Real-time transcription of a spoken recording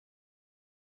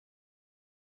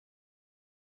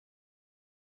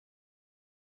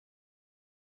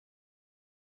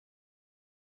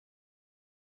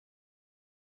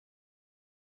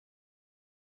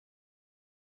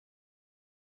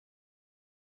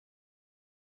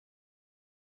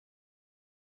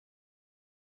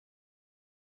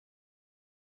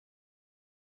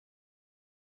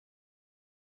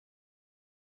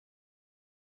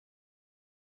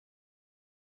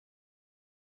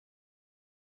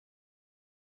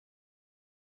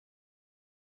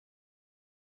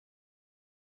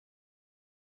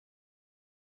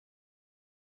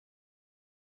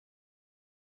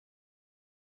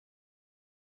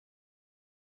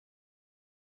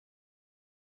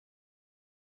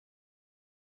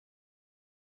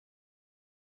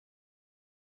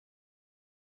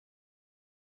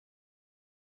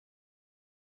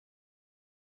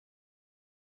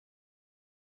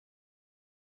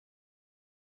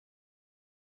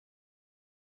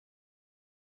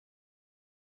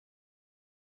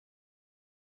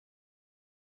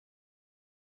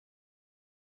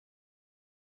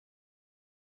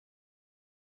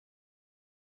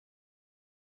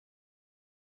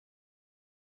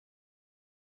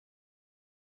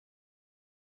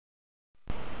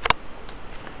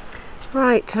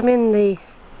Right, I'm in the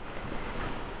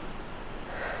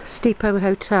Steep Holm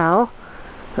Hotel.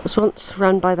 That was once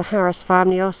run by the Harris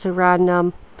family. Also ran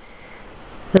the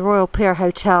Royal Pier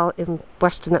Hotel in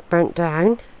Weston that burnt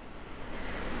down.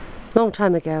 Long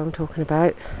time ago I'm talking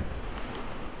about.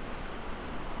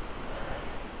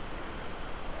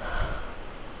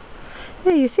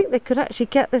 Yeah, you think they could actually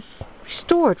get this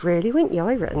restored really, wouldn't you?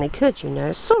 I reckon they could, you know.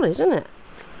 It's solid, isn't it?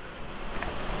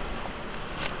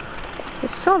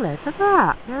 It's solid, look at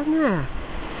that, down there.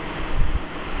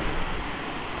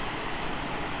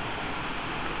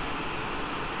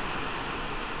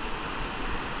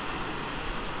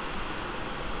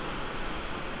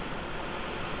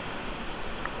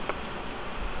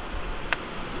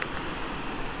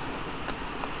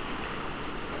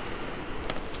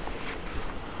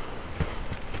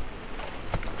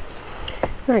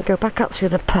 Right, go back up through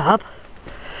the pub.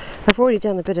 I've already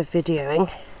done a bit of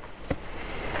videoing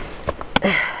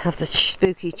of the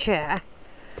spooky chair.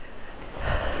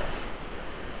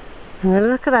 And then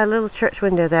look at that little church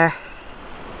window there.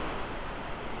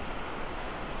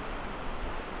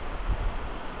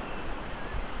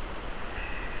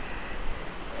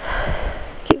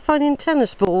 Keep finding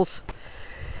tennis balls.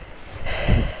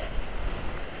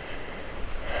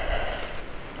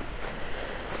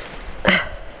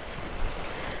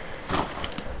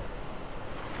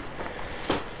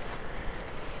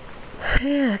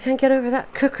 Yeah, I can't get over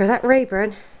that cooker, that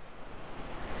Rayburn.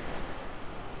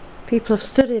 People have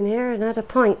stood in here and had a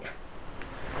pint.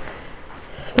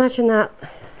 Imagine that.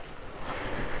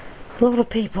 A lot of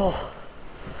people.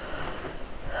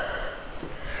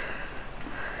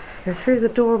 Go through the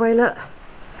doorway, look.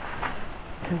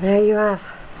 And there you have,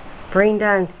 bring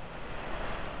down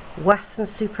Weston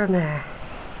Supermare.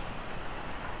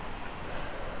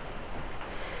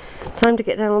 Time to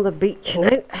get down on the beach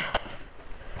now.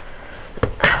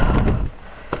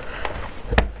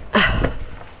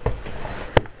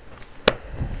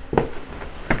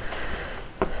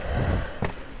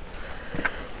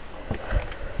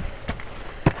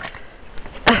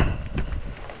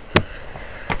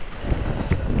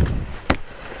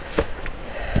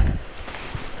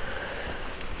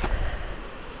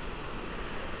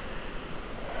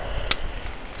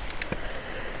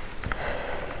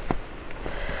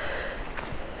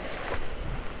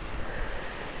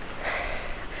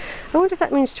 I wonder if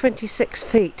that means 26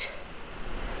 feet.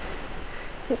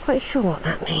 Not quite sure what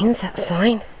that means, that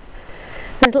sign.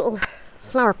 There's a little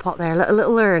flower pot there, a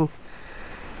little urn.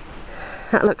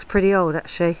 That looks pretty old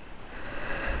actually.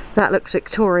 That looks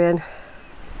Victorian.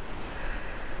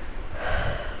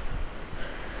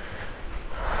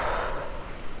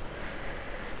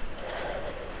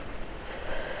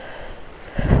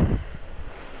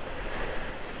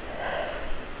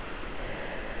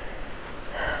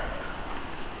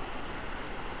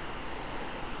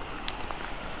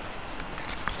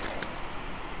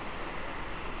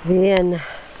 The inn.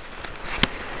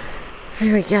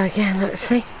 There we go again, let's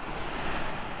see.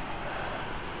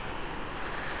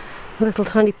 A little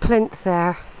tiny plinth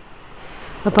there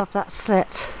above that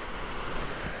slit.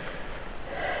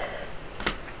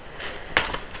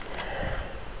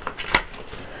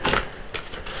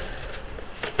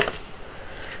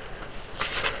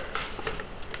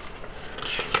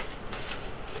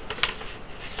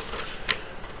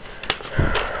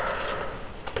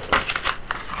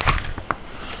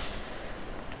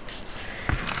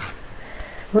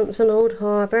 Once an old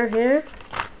harbour here.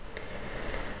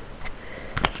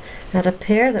 Had a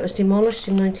pier that was demolished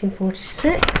in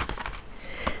 1946.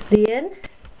 The inn.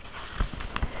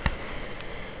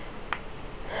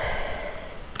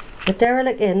 A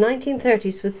derelict inn,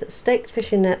 1930s, with staked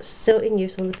fishing nets still in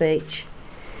use on the beach.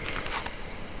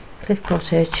 Cliff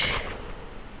Cottage.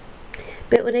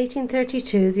 Built in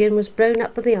 1832, the inn was blown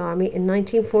up by the army in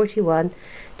 1941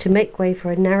 to make way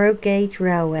for a narrow gauge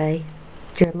railway,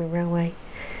 German railway.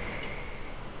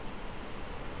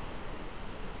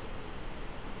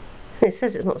 It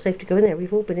says it's not safe to go in there.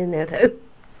 We've all been in there though.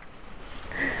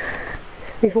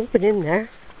 We've all been in there.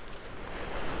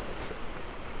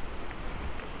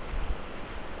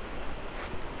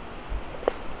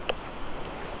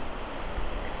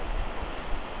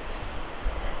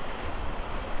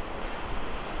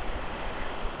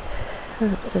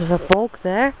 A bit of a bog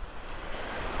there.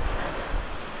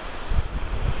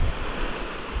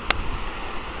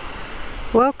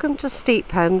 Welcome to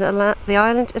Steep Holm. The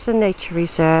island is a nature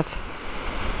reserve.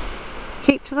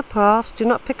 Keep to the paths, do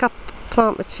not pick up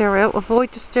plant material,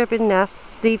 avoid disturbing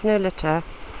nests, leave no litter.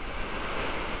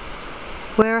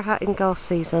 Wear a hat in gull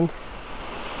season.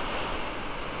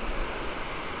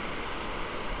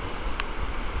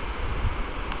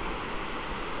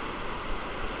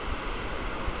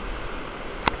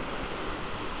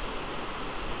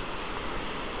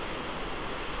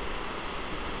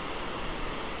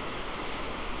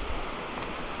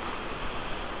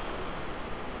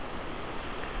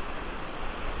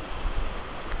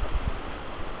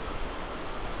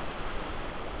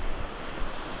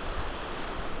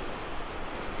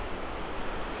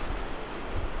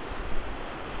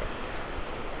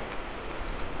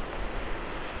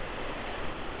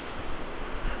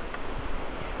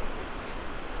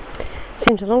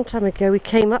 Seems a long time ago we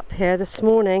came up here this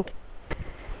morning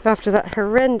after that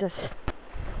horrendous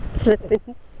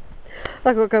flipping.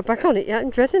 I've got to go back on it yet, I'm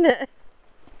dreading it.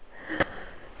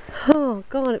 Oh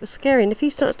god, it was scary, and if he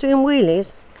starts doing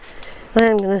wheelies, I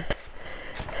am gonna...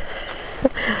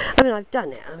 I mean, I've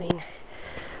done it. I mean,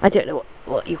 I don't know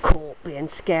what you call being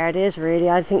scared is,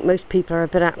 really. I think most people are a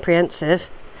bit apprehensive.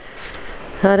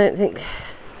 I don't think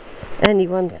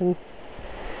anyone can...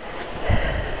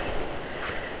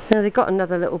 No, they've got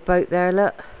another little boat there,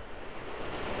 look.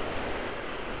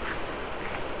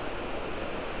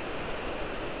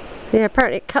 Yeah,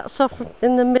 apparently it cuts off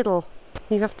in the middle.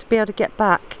 You have to be able to get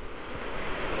back.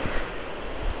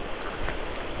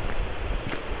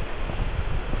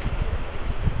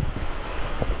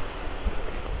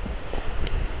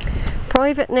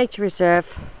 Private Nature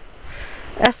Reserve.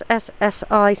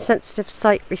 SSSI Sensitive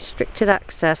Site Restricted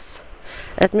Access.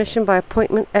 Admission by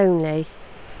appointment only.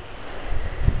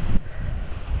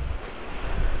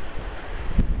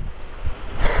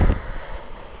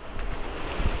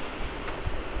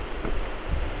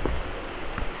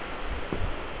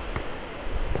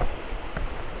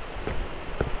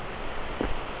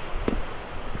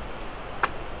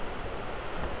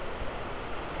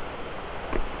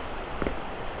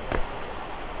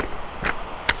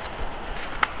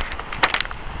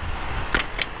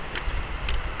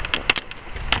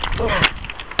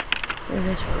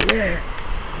 There's one there.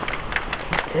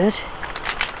 Good.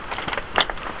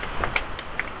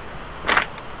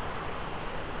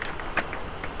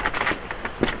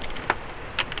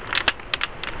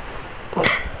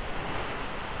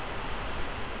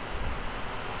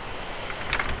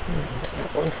 Onto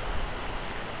that one.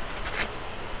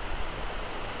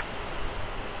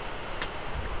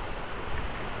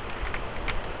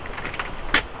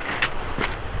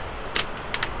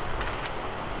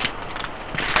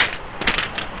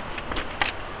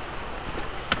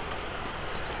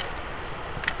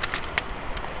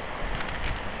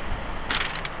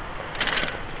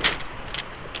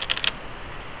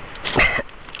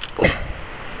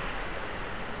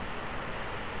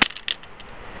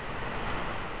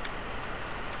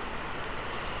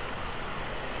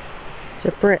 So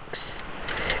bricks,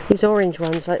 these orange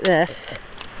ones like this,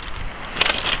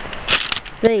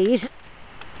 these,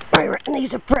 I reckon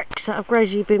these are bricks that have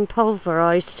gradually been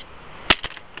pulverised.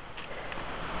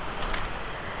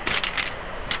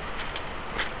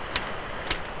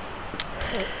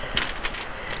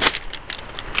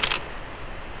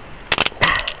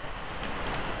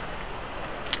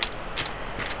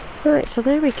 Right, so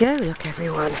there we go, look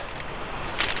everyone.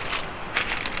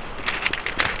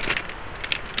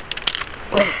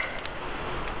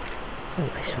 It's a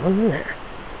nice one, isn't it?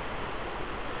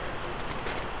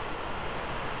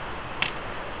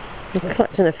 I'm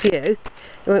collecting a few. There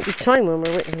won't be time when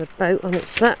we're waiting for the boat on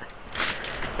its flat.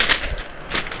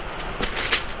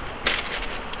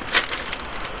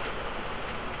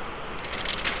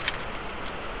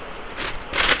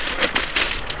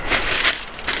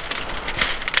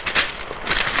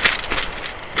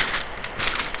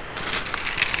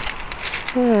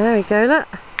 Yeah, there we go,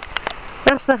 look.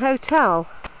 That's the hotel,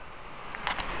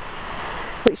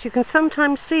 which you can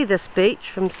sometimes see this beach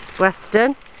from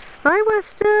Weston. Hi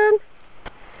Weston!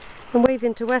 I'm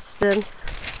waving to Weston.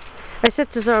 I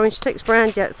said to Zara when she takes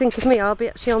Brandy out, think of me, I'll be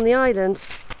actually on the island.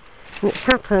 And it's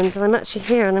happened, and I'm actually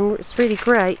here, and it's really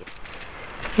great.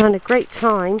 I had a great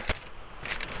time.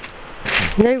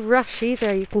 No rush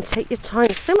either, you can take your time.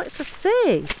 There's so much to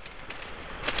see.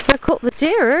 I caught the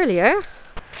deer earlier.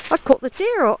 I caught the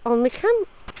deer on my camera.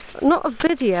 Not a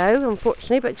video,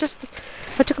 unfortunately, but just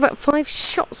I took about 5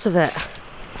 shots of it.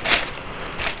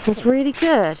 It was really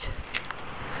good.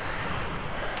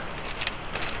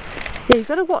 Yeah, you've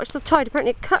got to watch the tide.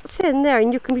 Apparently it cuts in there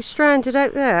and you can be stranded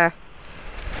out there.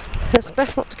 It's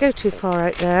best not to go too far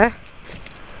out there.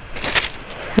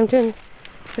 The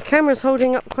camera's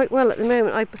holding up quite well at the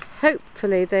moment.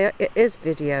 Hopefully it is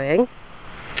videoing.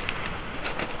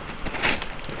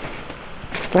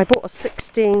 I bought a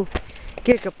 16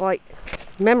 gigabyte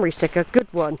memory stick, a good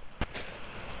one.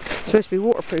 It's supposed to be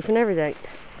waterproof and everything.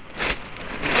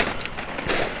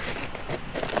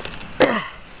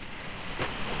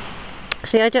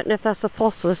 See, I don't know if that's a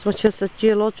fossil as much as a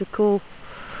geological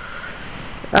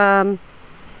thing,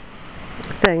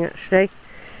 actually.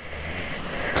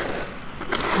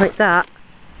 Like that.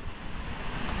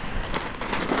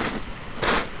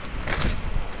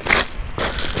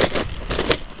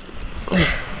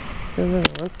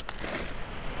 Another one.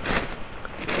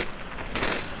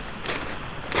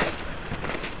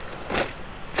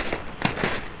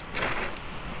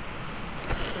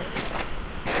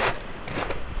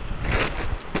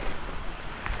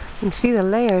 You can see the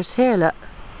layers here, look.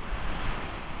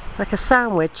 Like a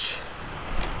sandwich.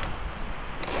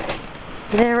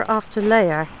 Layer after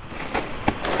layer.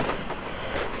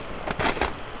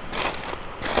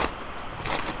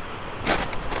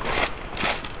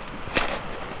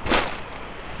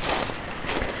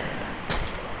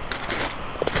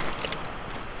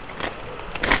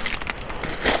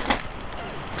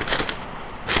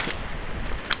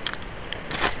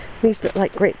 These look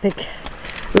like great big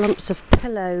lumps of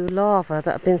pillow lava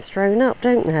that have been thrown up,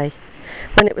 don't they?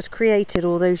 When it was created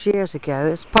all those years ago,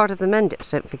 it's part of the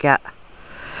Mendips, don't forget.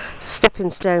 Stepping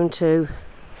stone to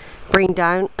bring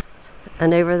down,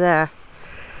 and over there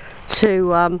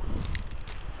to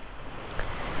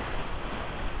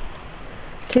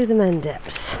the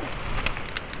Mendips.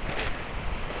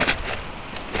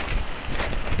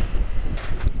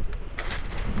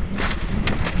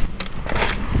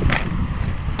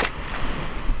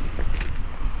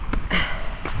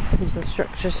 Some of the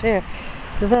structures here.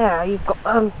 There you've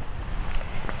got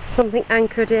something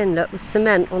anchored in, look, with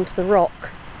cement onto the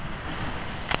rock.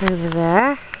 Over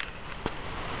there.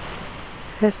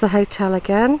 There's the hotel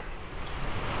again.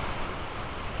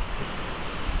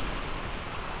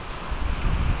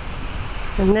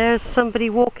 And there's somebody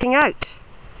walking out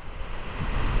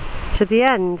to the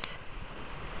end,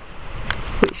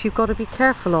 which you've got to be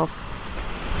careful of,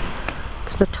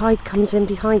 because the tide comes in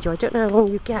behind you. I don't know how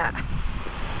long you get.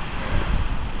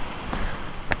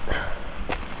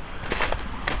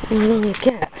 How long you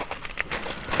get.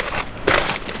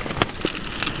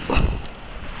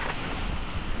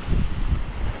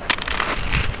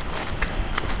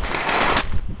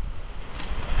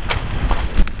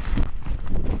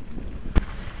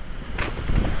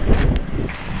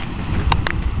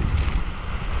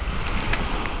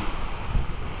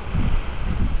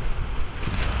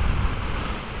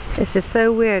 This is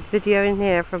so weird, video in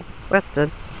here from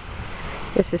Weston.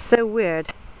 This is so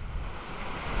weird.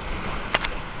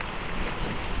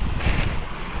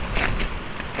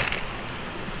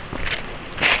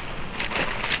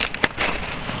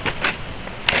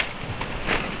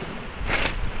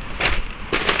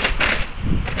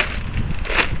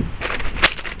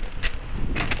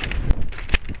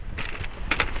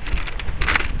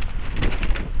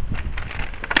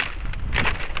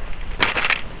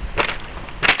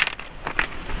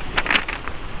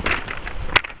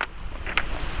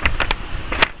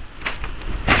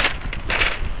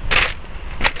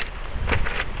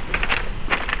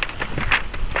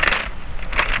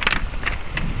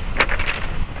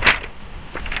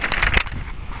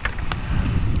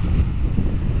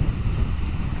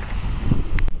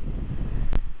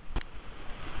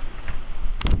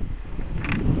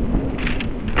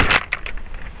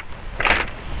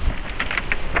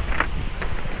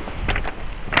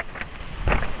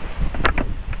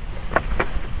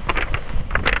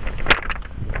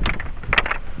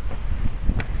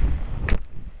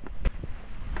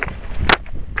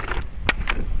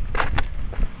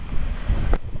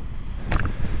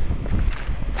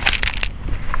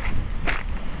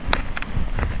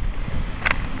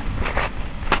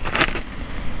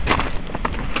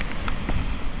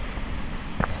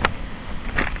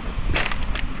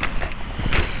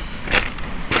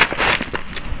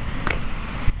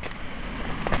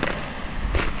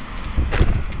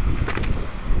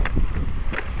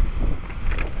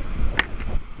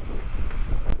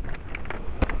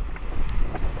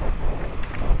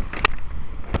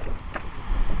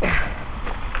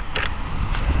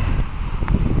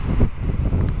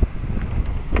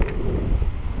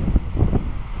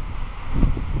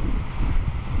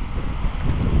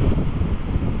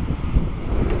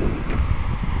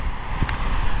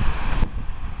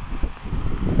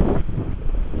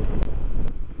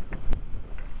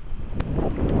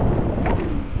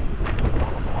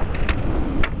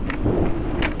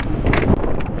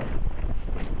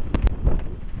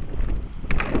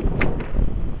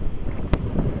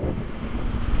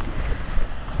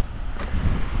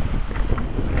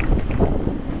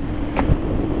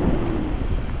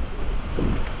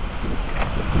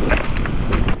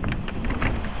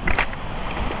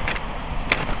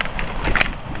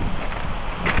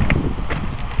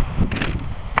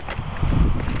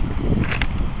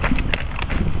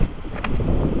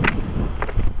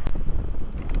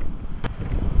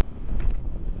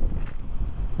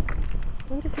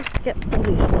 Get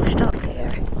bodies washed up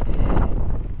here.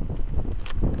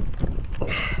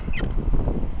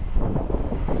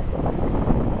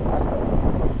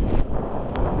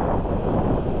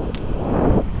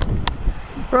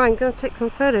 Right, I'm going to take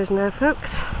some photos now,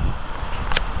 folks.